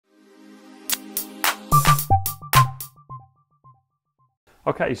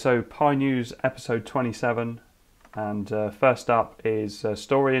Okay, so Pi News episode 27, and first up is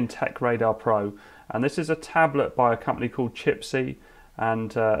Story in Tech Radar Pro, and this is a tablet by a company called Chipsee,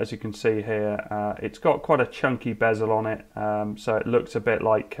 and as you can see here, it's got quite a chunky bezel on it, so it looks a bit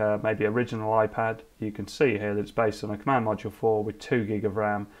like maybe original iPad. You can see here that it's based on a Command Module 4 with 2 gig of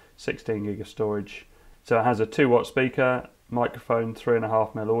RAM, 16 gig of storage. So it has a 2-watt speaker, microphone,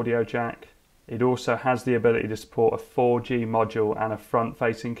 3.5mm audio jack. It also has the ability to support a 4G module and a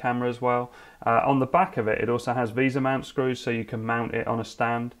front-facing camera as well. On the back of it, it also has Visa mount screws, so you can mount it on a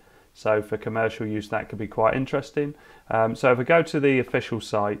stand. So for commercial use, that could be quite interesting. So if we go to the official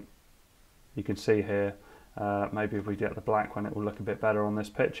site, you can see here, maybe if we get the black one, it will look a bit better on this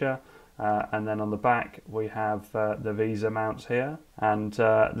picture. And then on the back, we have the Visa mounts here. And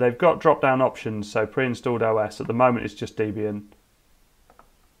they've got drop-down options, so pre-installed OS. At the moment, it's just Debian.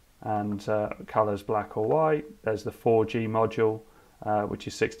 And colours black or white. There's the 4G module, which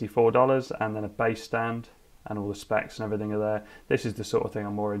is $64, and then a base stand, and all the specs and everything are there. This is the sort of thing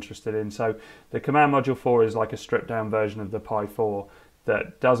I'm more interested in. So the Command Module 4 is like a stripped down version of the Pi 4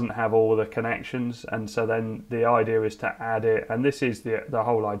 that doesn't have all the connections, and so then the idea is to add it, and this is the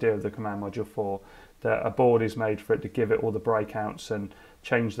whole idea of the Command Module 4, that a board is made for it to give it all the breakouts and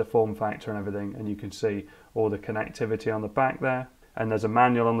change the form factor and everything, and you can see all the connectivity on the back there. And there's a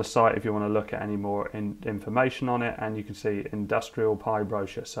manual on the site if you want to look at any more information on it, and you can see industrial Pi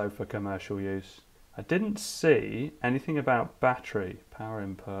brochure, so for commercial use. I didn't see anything about battery, power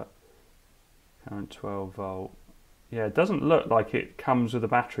input, current 12 volt. Yeah, it doesn't look like it comes with a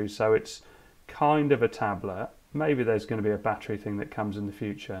battery, so it's kind of a tablet. Maybe there's going to be a battery thing that comes in the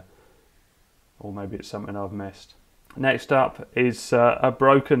future, or maybe it's something I've missed. Next up is a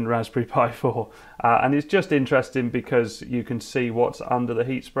broken Raspberry Pi 4, and it's just interesting because you can see what's under the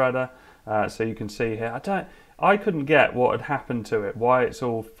heat spreader. So you can see here, I couldn't get what had happened to it, why it's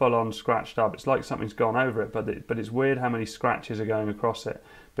all full on scratched up. It's like something's gone over it, but it's weird how many scratches are going across it.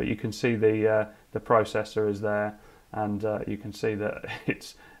 But you can see the processor is there, and you can see that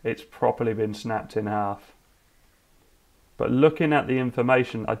it's properly been snapped in half. But looking at the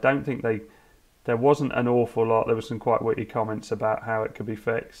information, I don't think there wasn't an awful lot. There were some quite witty comments about how it could be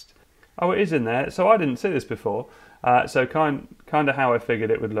fixed. Oh, it is in there. So I didn't see this before. So kind of how I figured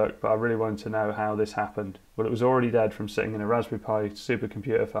it would look, but I really wanted to know how this happened. Well, it was already dead from sitting in a Raspberry Pi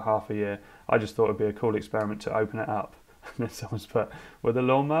supercomputer for half a year. I just thought it'd be a cool experiment to open it up. And then someone's put, with a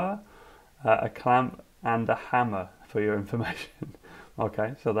lawnmower, a clamp and a hammer for your information.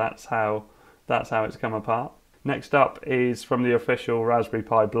 Okay, so that's how it's come apart. Next up is from the official Raspberry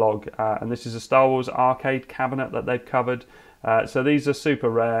Pi blog, and this is a Star Wars arcade cabinet that they've covered. So these are super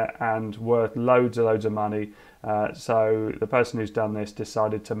rare and worth loads of money. So the person who's done this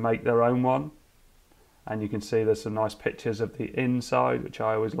decided to make their own one, and you can see there's some nice pictures of the inside, which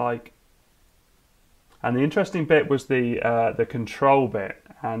I always like. And the interesting bit was the control bit,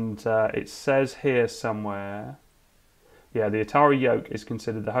 and it says here somewhere. Yeah, the Atari Yoke is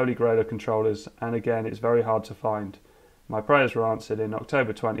considered the holy grail of controllers, and again, it's very hard to find. My prayers were answered in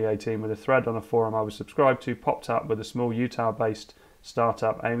October 2018 with a thread on a forum I was subscribed to popped up with a small Utah-based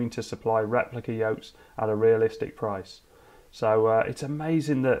startup aiming to supply replica yokes at a realistic price. So it's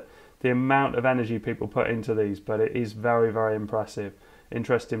amazing that the amount of energy people put into these, but it is very, very impressive.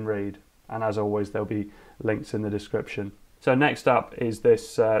 Interesting read, and as always, there'll be links in the description. So next up is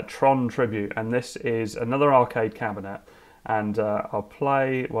this Tron Tribute, and this is another arcade cabinet. And I'll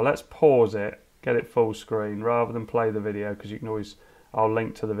play, well, let's pause it, get it full screen rather than play the video, because you can always, I'll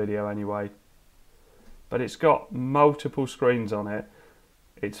link to the video anyway. But it's got multiple screens on it,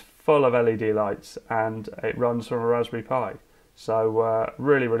 it's full of LED lights, and it runs from a Raspberry Pi. So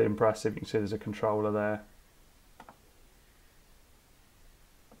really, really impressive. You can see there's a controller there.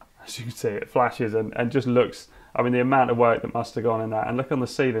 As you can see, it flashes and just looks, I mean, the amount of work that must have gone in that. And look on the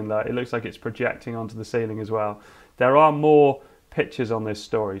ceiling there, it looks like it's projecting onto the ceiling as well. There are more pictures on this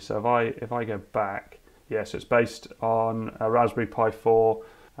story, so if I go back, yes, it's based on a Raspberry Pi 4,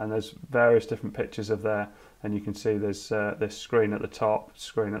 and there's various different pictures of there, and you can see there's this screen at the top,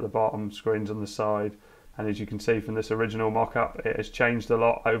 screen at the bottom, screens on the side, and as you can see from this original mock-up, it has changed a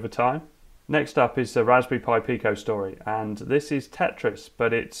lot over time. Next up is the Raspberry Pi Pico story, and this is Tetris,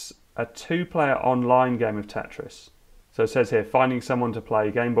 but it's a 2-player online game of Tetris. So it says here, finding someone to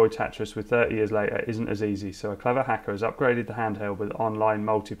play Game Boy Tetris with 30 years later isn't as easy, so a clever hacker has upgraded the handheld with online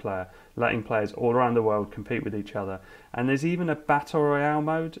multiplayer, letting players all around the world compete with each other. And there's even a battle royale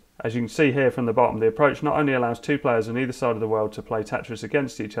mode. As you can see here from the bottom, the approach not only allows 2 players on either side of the world to play Tetris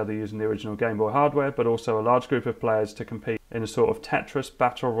against each other using the original Game Boy hardware, but also a large group of players to compete in a sort of Tetris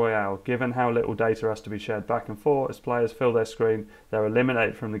battle royale. Given how little data has to be shared back and forth, as players fill their screen, they're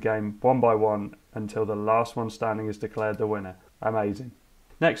eliminated from the game one by one until the last one standing is declared the winner. Amazing.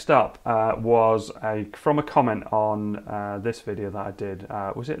 Next up was from a comment on this video that I did.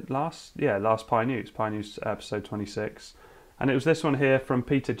 Was it last? Yeah, last Pi News episode 26. And it was this one here from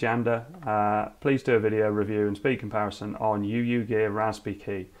Peter Janda. Please do a video review and speed comparison on UU Gear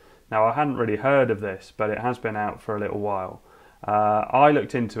Raspikey. Now, I hadn't really heard of this, but it has been out for a little while. I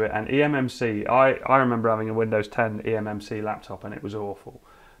looked into it, and eMMC, I remember having a Windows 10 eMMC laptop, and it was awful.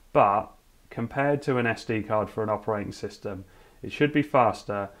 But compared to an SD card for an operating system, it should be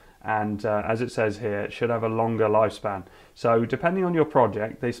faster, and as it says here, it should have a longer lifespan. So depending on your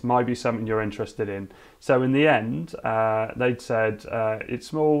project, this might be something you're interested in. So in the end, they'd said it's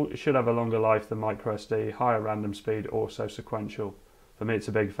small, it should have a longer life than microSD, higher random speed, also sequential. For me, it's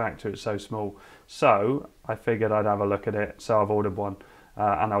a big factor, it's so small. So I figured I'd have a look at it, so I've ordered one,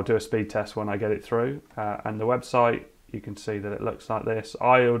 and I'll do a speed test when I get it through. And the website, you can see that it looks like this.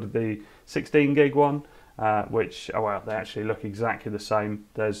 I ordered the 16 gig one, which, oh well, they actually look exactly the same.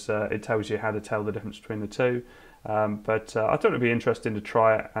 It tells you how to tell the difference between the two. But I thought it'd be interesting to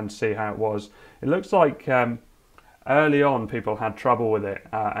try it and see how it was. It looks like early on people had trouble with it,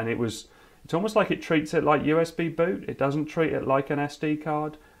 and it's almost like it treats it like USB boot. It doesn't treat it like an SD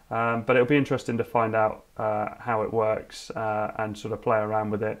card, but it'll be interesting to find out how it works and sort of play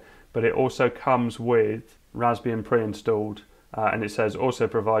around with it. But it also comes with Raspbian pre-installed, and it says also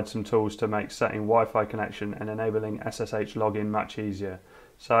provides some tools to make setting Wi-Fi connection and enabling SSH login much easier.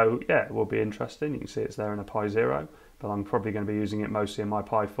 So yeah, it will be interesting. You can see it's there in a Pi Zero, but I'm probably going to be using it mostly in my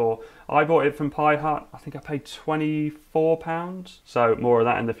Pi 4. I bought it from Pi Hut. I think I paid £24, so more of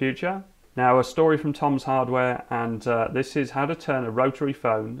that in the future. Now, a story from Tom's Hardware, and this is how to turn a rotary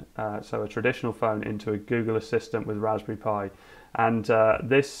phone, so a traditional phone, into a Google Assistant with Raspberry Pi. And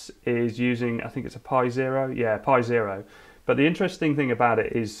this is using, I think it's a Pi Zero? Yeah, Pi Zero. But the interesting thing about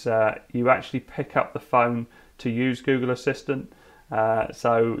it is you actually pick up the phone to use Google Assistant.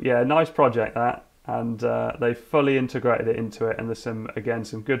 So yeah, nice project that, and they fully integrated it into it, and there's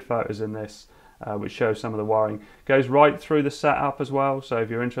some good photos in this which shows some of the wiring. Goes right through the setup as well, so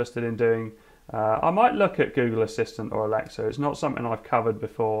if you're interested in doing, I might look at Google Assistant or Alexa. It's not something I've covered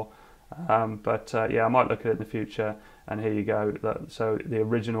before, but yeah, I might look at it in the future. And here you go. So the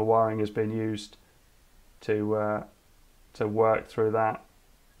original wiring has been used to work through that.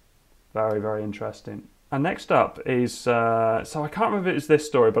 Very, very interesting. And next up is, so I can't remember if it's this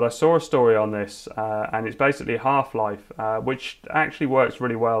story, but I saw a story on this, and it's basically Half-Life, which actually works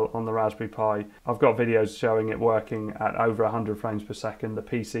really well on the Raspberry Pi. I've got videos showing it working at over 100 frames per second, the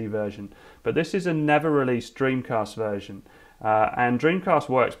PC version. But this is a never-released Dreamcast version, and Dreamcast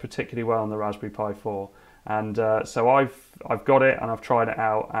works particularly well on the Raspberry Pi 4. And so I've got it and I've tried it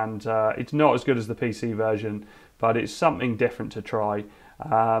out, and it's not as good as the PC version, but it's something different to try.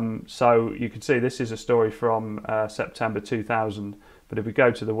 So you can see this is a story from September 2000, but if we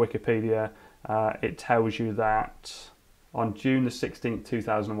go to the Wikipedia, it tells you that on June the 16th,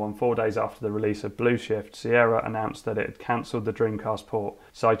 2001, 4 days after the release of Blue Shift, Sierra announced that it had cancelled the Dreamcast port,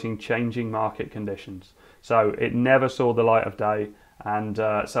 citing changing market conditions. So it never saw the light of day, and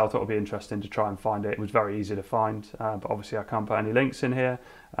so I thought it would be interesting to try and find it. It was very easy to find, but obviously I can't put any links in here.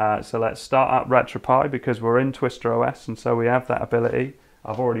 So let's start up RetroPie, because we're in Twister OS, and so we have that ability.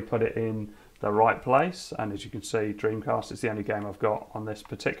 I've already put it in the right place, and as you can see, Dreamcast is the only game I've got on this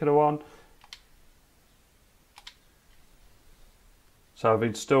particular one. So I've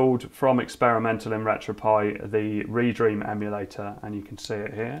installed from Experimental in RetroPie the Redream emulator, and you can see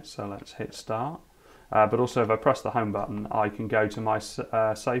it here. So let's hit start. But also if I press the home button, I can go to my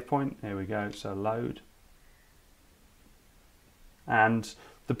save point. Here we go, so load. And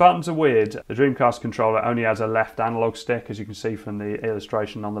the buttons are weird. The Dreamcast controller only has a left analog stick, as you can see from the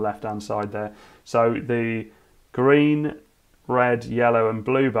illustration on the left hand side there. So the green, red, yellow and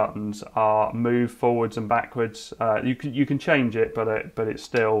blue buttons are move forwards and backwards. You can change it, but it's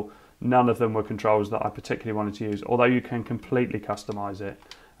still, none of them were controls that I particularly wanted to use, although you can completely customize it.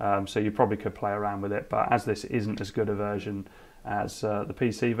 So you probably could play around with it, but as this isn't as good a version as the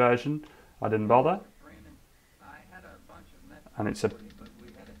PC version, I didn't bother. And it's a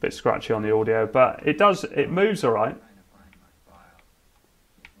bit scratchy on the audio, but it moves all right.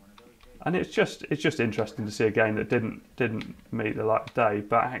 And it's just interesting to see a game that didn't meet the light of day,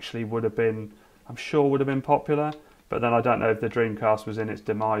 but actually would have been, I'm sure would have been popular. But then I don't know if the Dreamcast was in its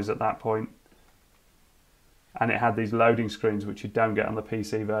demise at that point. And it had these loading screens which you don't get on the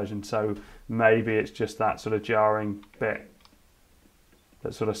PC version, so maybe it's just that sort of jarring bit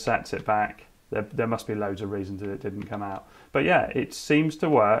that sort of sets it back. There must be loads of reasons that it didn't come out. But yeah, it seems to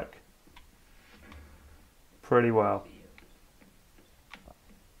work pretty well.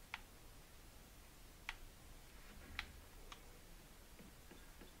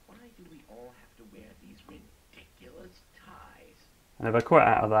 Why do we all have to wear these ridiculous ties? And if I quit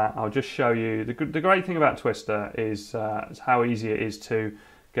out of that, I'll just show you, the great thing about Twister is how easy it is to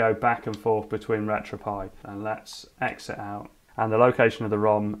go back and forth between RetroPie. And let's exit out. And the location of the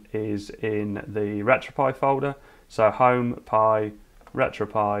ROM is in the RetroPie folder. So Home, Pi,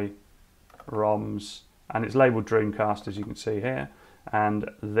 RetroPie, ROMs, and it's labelled Dreamcast, as you can see here. And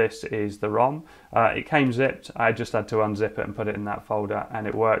this is the ROM. It came zipped. I just had to unzip it and put it in that folder, and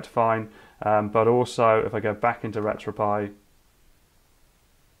it worked fine. But also, if I go back into RetroPie,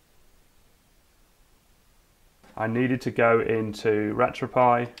 I needed to go into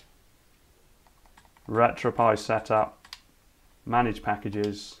RetroPie, RetroPie Setup, Manage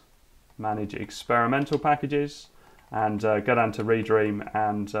Packages, Manage Experimental Packages, and go down to Redream,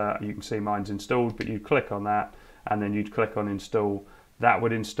 and you can see mine's installed, but you click on that, and then you'd click on Install. That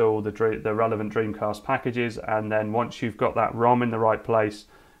would install the relevant Dreamcast packages, and then once you've got that ROM in the right place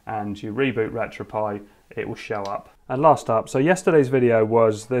and you reboot RetroPie, it will show up. And last up, so yesterday's video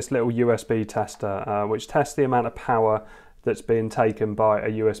was this little USB tester, which tests the amount of power that's being taken by a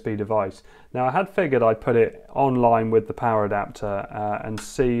USB device. Now I had figured I'd put it online with the power adapter and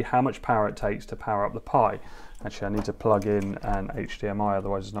see how much power it takes to power up the Pi. Actually, I need to plug in an HDMI,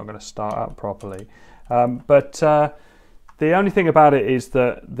 otherwise it's not going to start up properly. But the only thing about it is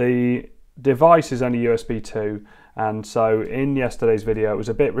that the device is only USB 2, and so in yesterday's video it was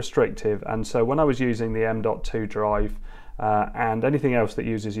a bit restrictive, and so when I was using the M.2 drive and anything else that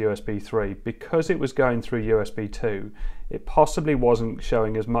uses USB 3, because it was going through USB 2, it possibly wasn't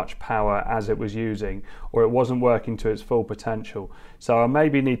showing as much power as it was using, or it wasn't working to its full potential. So I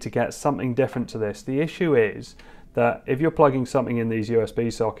maybe need to get something different to this. The issue is that if you're plugging something in these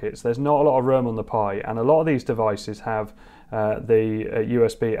USB sockets, there's not a lot of room on the Pi, and a lot of these devices have the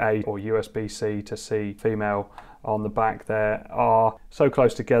USB-A or USB-C to C female on the back there are so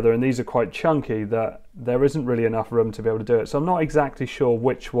close together, and these are quite chunky that there isn't really enough room to be able to do it. So I'm not exactly sure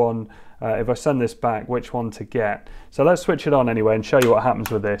which one, if I send this back, which one to get. So let's switch it on anyway and show you what happens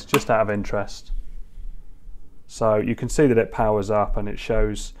with this, just out of interest. So you can see that it powers up and it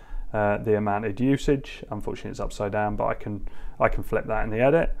shows the amounted usage. Unfortunately it's upside down, but I can flip that in the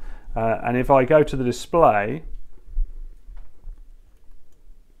edit. And if I go to the display,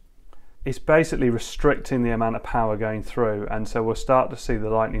 it's basically restricting the amount of power going through, and so we'll start to see the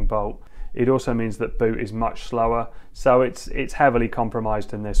lightning bolt. It also means that boot is much slower, so it's heavily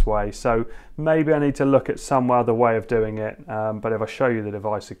compromised in this way. So maybe I need to look at some other way of doing it, but if I show you the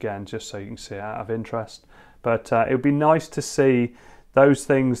device again, just so you can see it out of interest. But it would be nice to see those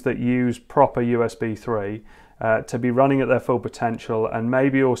things that use proper USB 3 to be running at their full potential, and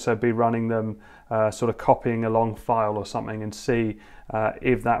maybe also be running them sort of copying a long file or something, and see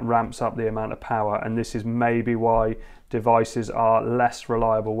if that ramps up the amount of power. And this is maybe why devices are less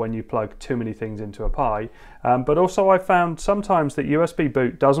reliable when you plug too many things into a Pi. But also I found sometimes that USB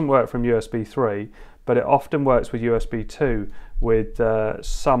boot doesn't work from USB 3, but it often works with USB 2 with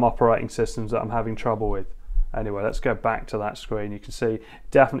some operating systems that I'm having trouble with. Anyway, let's go back to that screen. You can see it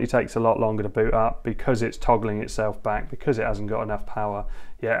definitely takes a lot longer to boot up because it's toggling itself back, because it hasn't got enough power.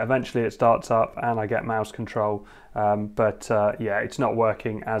 Yeah, eventually it starts up and I get mouse control, but yeah, it's not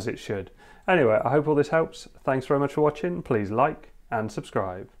working as it should. Anyway, I hope all this helps. Thanks very much for watching. Please like and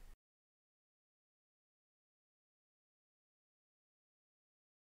subscribe.